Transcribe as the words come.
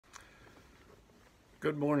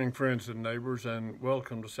Good morning, friends and neighbors, and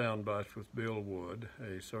welcome to Sound Bites with Bill Wood,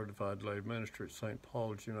 a certified lay minister at St.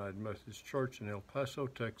 Paul's United Methodist Church in El Paso,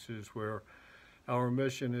 Texas, where our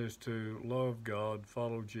mission is to love God,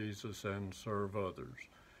 follow Jesus, and serve others.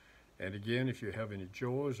 And again, if you have any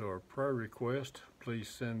joys or prayer requests, please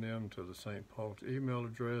send them to the St. Paul's email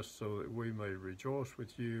address so that we may rejoice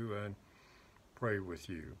with you and pray with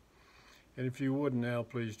you. And if you would now,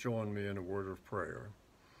 please join me in a word of prayer.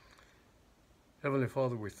 Heavenly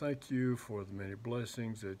Father, we thank you for the many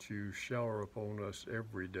blessings that you shower upon us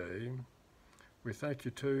every day. We thank you,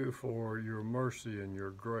 too, for your mercy and your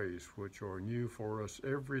grace, which are new for us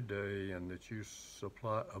every day and that you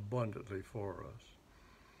supply abundantly for us.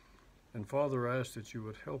 And Father, I ask that you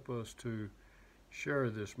would help us to share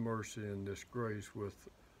this mercy and this grace with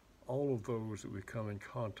all of those that we come in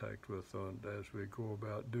contact with as we go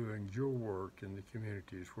about doing your work in the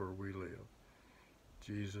communities where we live.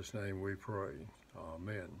 In Jesus' name we pray.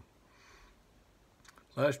 Amen.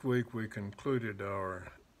 Last week we concluded our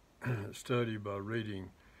study by reading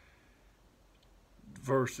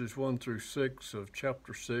verses 1 through 6 of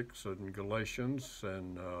chapter 6 in Galatians,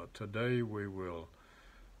 and today we will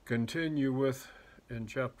continue in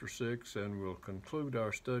chapter 6, and we'll conclude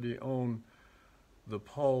our study on the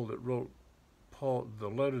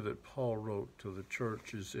letter that Paul wrote to the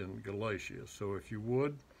churches in Galatia. So if you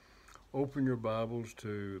would, open your Bibles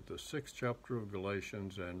to the 6th chapter of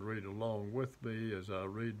Galatians and read along with me as I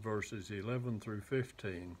read verses 11 through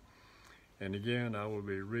 15. And again, I will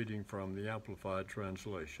be reading from the Amplified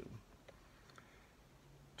Translation.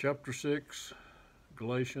 Chapter 6,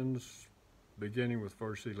 Galatians, beginning with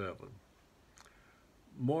verse 11.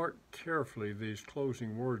 Mark carefully these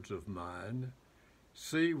closing words of mine.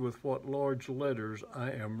 See with what large letters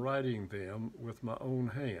I am writing them with my own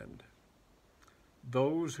hand.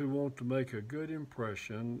 Those who want to make a good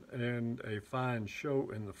impression and a fine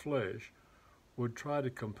show in the flesh would try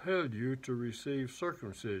to compel you to receive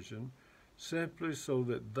circumcision simply so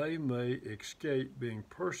that they may escape being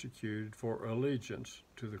persecuted for allegiance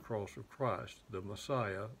to the cross of Christ, the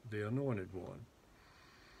Messiah, the Anointed One.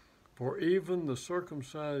 For even the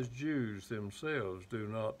circumcised Jews themselves do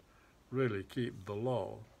not really keep the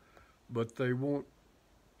law, but they want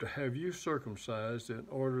to have you circumcised in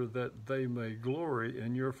order that they may glory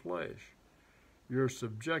in your flesh, your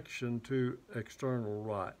subjection to external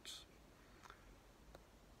rites.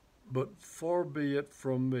 But far be it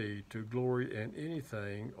from me to glory in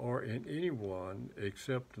anything or in anyone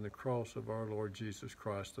except in the cross of our Lord Jesus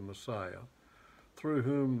Christ the Messiah, through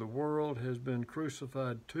whom the world has been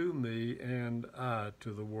crucified to me and I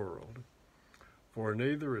to the world. For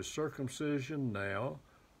neither is circumcision now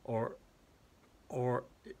or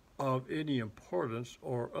of any importance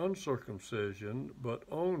or uncircumcision, but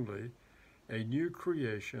only a new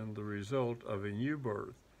creation, the result of a new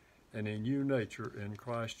birth and a new nature in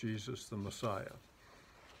Christ Jesus the Messiah.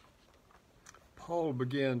 Paul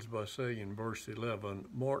begins by saying in verse 11,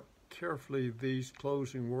 mark carefully these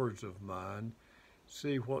closing words of mine,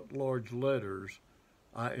 see what large letters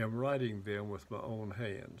I am writing them with my own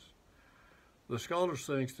hands. The scholars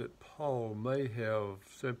think that Paul may have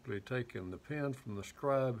simply taken the pen from the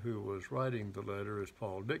scribe who was writing the letter as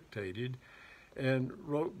Paul dictated and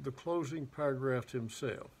wrote the closing paragraph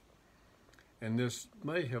himself. And this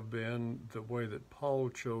may have been the way that Paul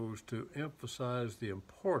chose to emphasize the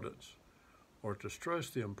importance or to stress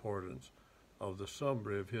the importance of the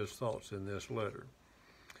summary of his thoughts in this letter.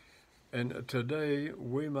 And today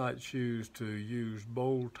we might choose to use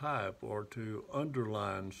bold type or to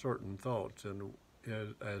underline certain thoughts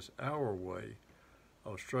as our way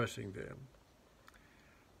of stressing them.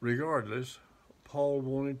 Regardless, Paul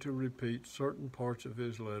wanted to repeat certain parts of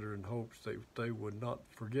his letter in hopes that they would not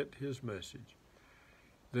forget his message.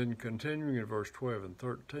 Then continuing in verse 12 and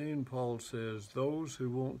 13, Paul says, those who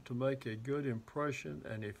want to make a good impression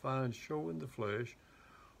and a fine show in the flesh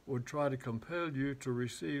would try to compel you to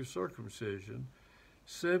receive circumcision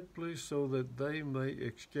simply so that they may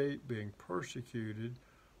escape being persecuted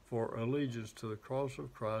for allegiance to the cross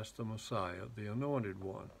of Christ the Messiah, the Anointed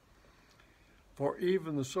One. For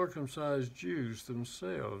even the circumcised Jews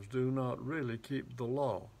themselves do not really keep the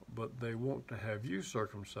law, but they want to have you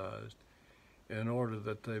circumcised in order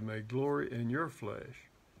that they may glory in your flesh,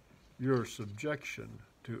 your subjection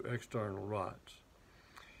to external rites.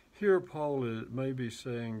 Here Paul may be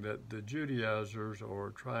saying that the Judaizers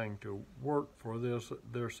are trying to work for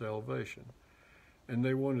their salvation, and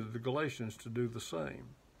they wanted the Galatians to do the same,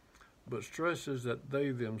 but stresses that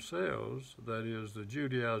they themselves, that is, the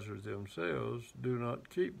Judaizers themselves, do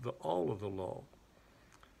not keep all of the law.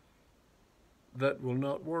 That will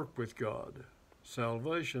not work with God.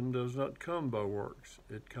 Salvation does not come by works.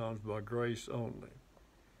 It comes by grace only.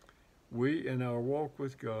 We in our walk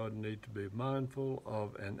with God need to be mindful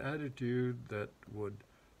of an attitude that would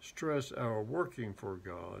stress our working for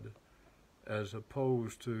God as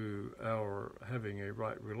opposed to our having a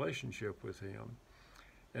right relationship with Him,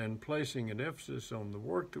 and placing an emphasis on the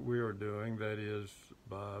work that we are doing, that is,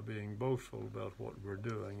 by being boastful about what we're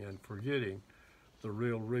doing and forgetting the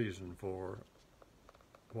real reason for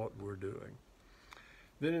what we're doing.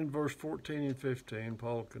 Then in verse 14 and 15,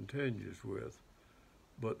 Paul continues with,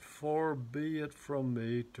 "But far be it from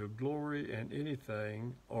me to glory in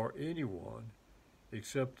anything or anyone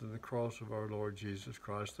except in the cross of our Lord Jesus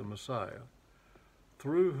Christ the Messiah,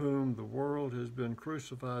 through whom the world has been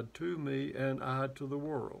crucified to me and I to the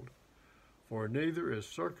world. For neither is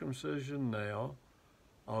circumcision now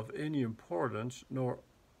of any importance, nor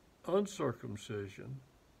uncircumcision,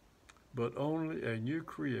 but only a new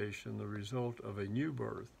creation, the result of a new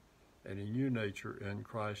birth and a new nature in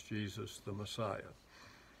Christ Jesus the Messiah."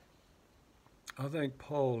 I think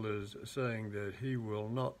Paul is saying that he will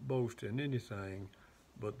not boast in anything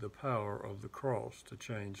but the power of the cross to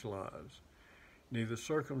change lives. Neither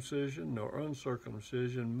circumcision nor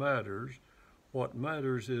uncircumcision matters. What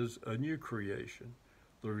matters is a new creation,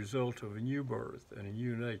 the result of a new birth and a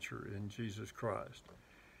new nature in Jesus Christ.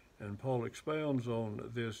 And Paul expounds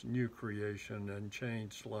on this new creation and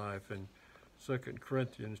changed life in 2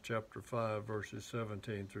 Corinthians chapter 5, verses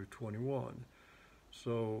 17 through 21.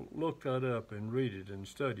 So look that up and read it and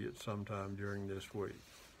study it sometime during this week.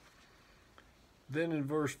 Then in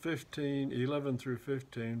verse 11 through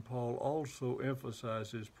 15, Paul also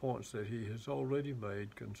emphasizes points that he has already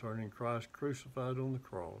made concerning Christ crucified on the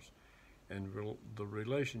cross and the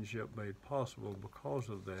relationship made possible because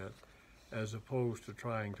of that, as opposed to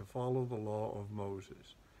trying to follow the law of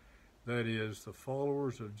Moses. That is, the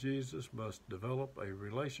followers of Jesus must develop a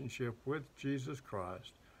relationship with Jesus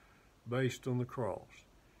Christ based on the cross.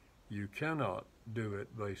 You cannot do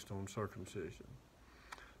it based on circumcision.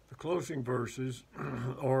 The closing verses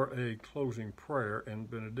are a closing prayer and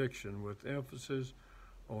benediction with emphasis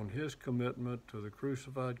on his commitment to the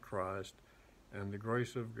crucified Christ and the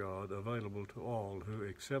grace of God available to all who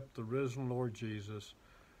accept the risen Lord Jesus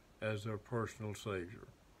as their personal Savior.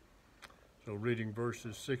 So reading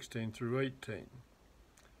verses 16 through 18.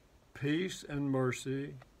 "Peace and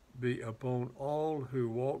mercy be upon all who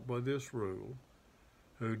walk by this rule,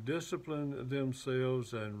 who discipline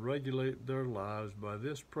themselves and regulate their lives by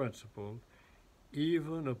this principle,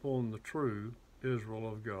 even upon the true Israel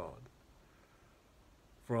of God.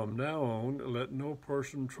 From now on, let no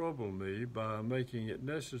person trouble me by making it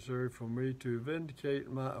necessary for me to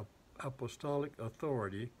vindicate my apostolic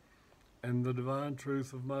authority and the divine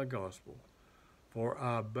truth of my gospel, for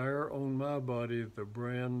I bear on my body the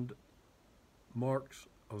brand marks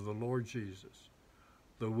of the Lord Jesus,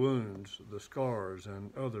 the wounds, the scars,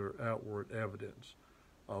 and other outward evidence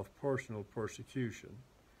of personal persecution.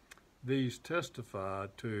 These testify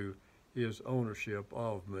to his ownership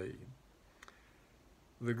of me.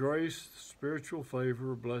 The grace, spiritual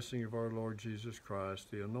favor, blessing of our Lord Jesus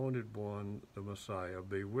Christ, the Anointed One, the Messiah,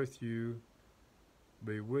 be with you,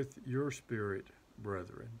 be with your spirit,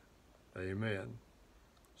 brethren. Amen.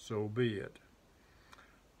 So be it."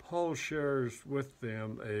 Paul shares with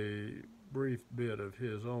them a brief bit of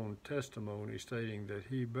his own testimony, stating that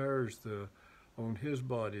he bears on his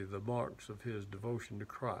body the marks of his devotion to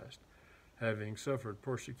Christ, having suffered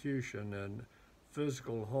persecution and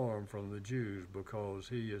physical harm from the Jews because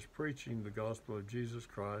he is preaching the gospel of Jesus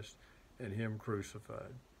Christ and him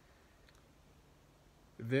crucified.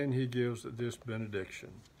 Then he gives this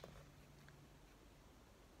benediction.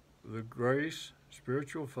 The grace,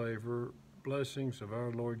 spiritual favor, blessings of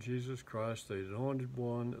our Lord Jesus Christ, the Anointed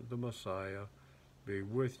One, the Messiah, be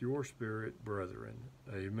with your spirit, brethren.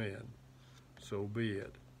 Amen. So be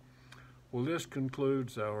it. Well, this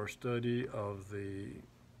concludes our study of the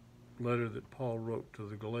letter that Paul wrote to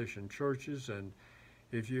the Galatian churches, and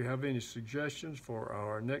if you have any suggestions for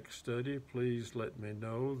our next study, please let me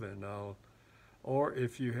know, or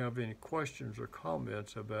if you have any questions or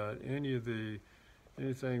comments about anything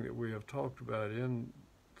that we have talked about in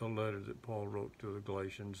the letter that Paul wrote to the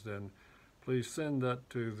Galatians, then please send that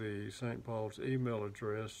to the St. Paul's email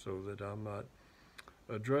address so that I might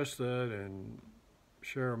address that and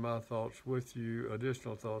share my thoughts with you,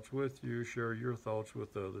 additional thoughts with you, share your thoughts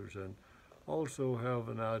with others, and also have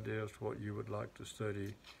an idea as to what you would like to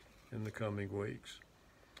study in the coming weeks.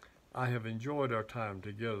 I have enjoyed our time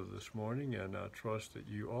together this morning, and I trust that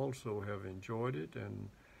you also have enjoyed it, and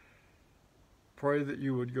pray that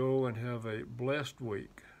you would go and have a blessed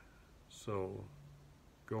week. So,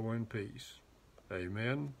 go in peace.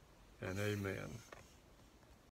 Amen and amen.